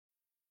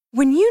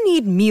When you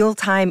need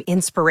mealtime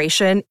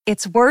inspiration,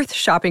 it's worth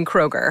shopping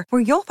Kroger,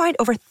 where you'll find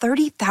over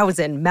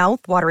 30,000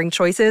 mouth-watering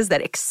choices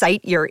that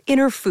excite your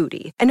inner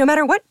foodie. And no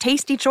matter what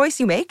tasty choice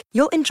you make,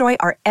 you'll enjoy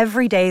our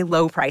everyday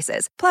low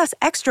prices, plus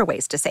extra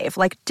ways to save,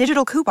 like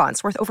digital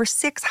coupons worth over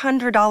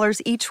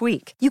 $600 each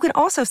week. You can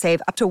also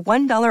save up to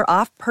 $1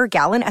 off per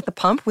gallon at the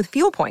pump with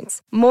fuel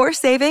points. More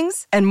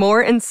savings and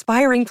more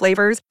inspiring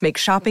flavors make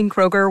shopping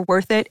Kroger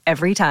worth it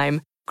every time.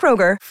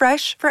 Kroger,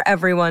 fresh for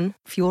everyone.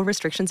 Fuel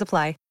restrictions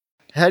apply.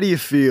 How do you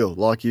feel?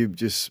 Like you've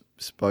just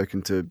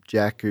spoken to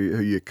Jack, who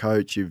you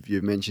coach.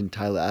 You've mentioned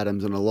Taylor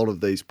Adams and a lot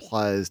of these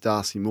players.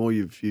 Darcy Moore,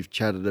 you've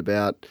chatted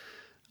about,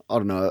 I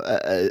don't know,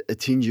 a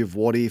tinge of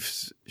what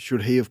ifs.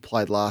 Should he have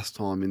played last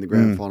time in the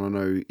grand final? I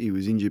know he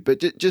was injured. But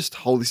just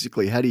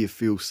holistically, how do you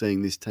feel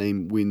seeing this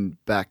team win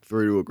back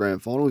through to a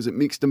grand final? Is it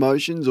mixed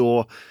emotions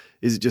or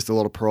is it just a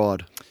lot of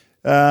pride?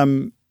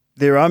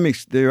 There are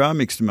mixed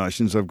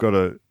emotions. I've got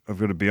to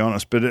be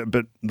honest.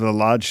 But the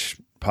large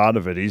part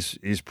of it is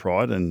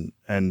pride and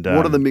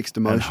what are the mixed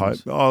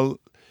emotions? Hope.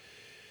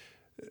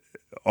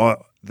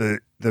 The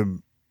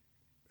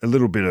a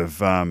little bit of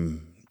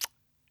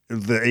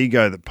the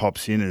ego that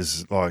pops in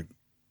is like,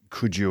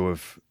 could you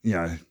have,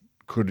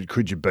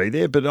 could you be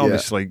there? But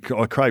obviously,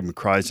 Craig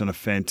McRae's done a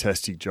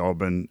fantastic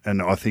job, and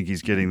I think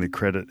he's getting the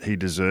credit he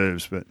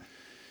deserves. But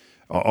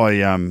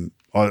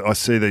I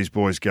see these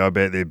boys go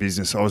about their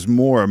business. I was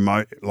more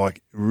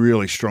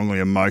really strongly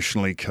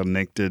emotionally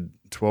connected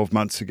 12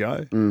 months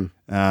ago.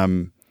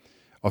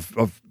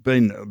 I've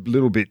been a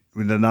little bit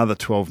with another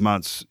 12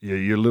 months.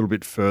 You're a little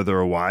bit further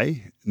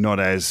away, not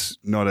as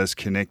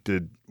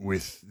connected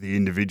with the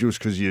individuals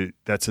because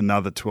that's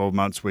another 12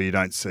 months where you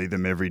don't see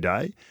them every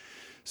day.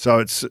 So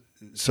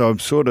I'm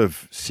sort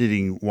of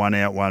sitting one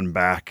out, one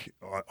back.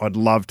 I'd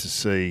love to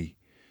see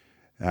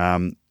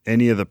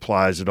any of the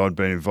players that I'd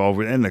been involved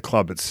with and the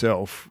club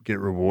itself get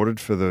rewarded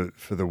for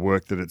the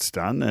work that it's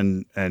done,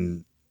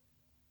 and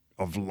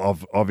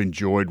I've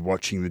enjoyed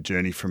watching the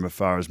journey from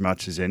afar as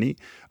much as any.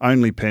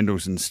 Only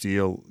Pendles and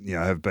Steele,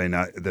 have been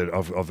that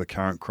of the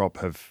current crop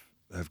have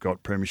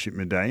got premiership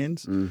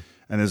medallions, and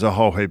there's a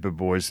whole heap of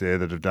boys there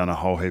that have done a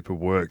whole heap of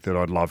work that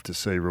I'd love to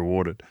see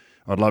rewarded.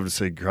 I'd love to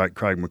see Craig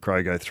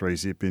McRae go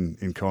 3-zip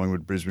in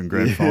Collingwood Brisbane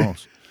grand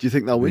finals. Do you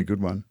think they'll win? Be a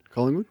good one.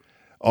 Collingwood?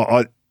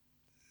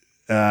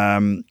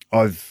 I'm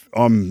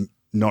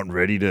not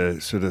ready to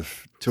sort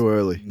of too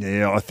early.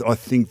 Yeah, I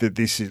think that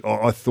this is.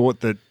 I thought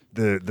that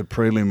the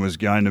prelim was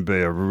going to be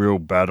a real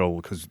battle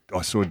because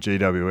I saw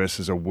GWS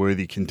as a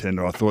worthy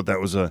contender. I thought that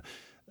was a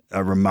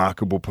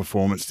remarkable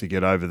performance to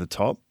get over the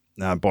top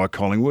by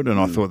Collingwood, and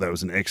I thought that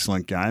was an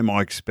excellent game.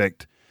 I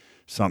expect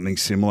something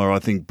similar. I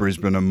think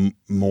Brisbane are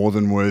more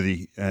than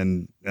worthy,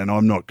 and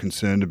I'm not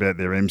concerned about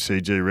their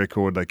MCG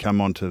record. They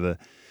come onto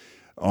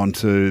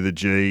the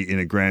G in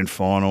a grand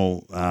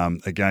final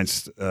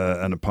against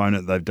an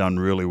opponent they've done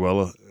really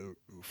well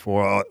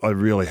for. I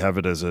really have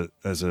it as a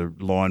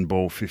line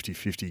ball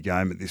 50-50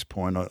 game at this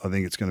point. I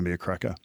think it's going to be a cracker.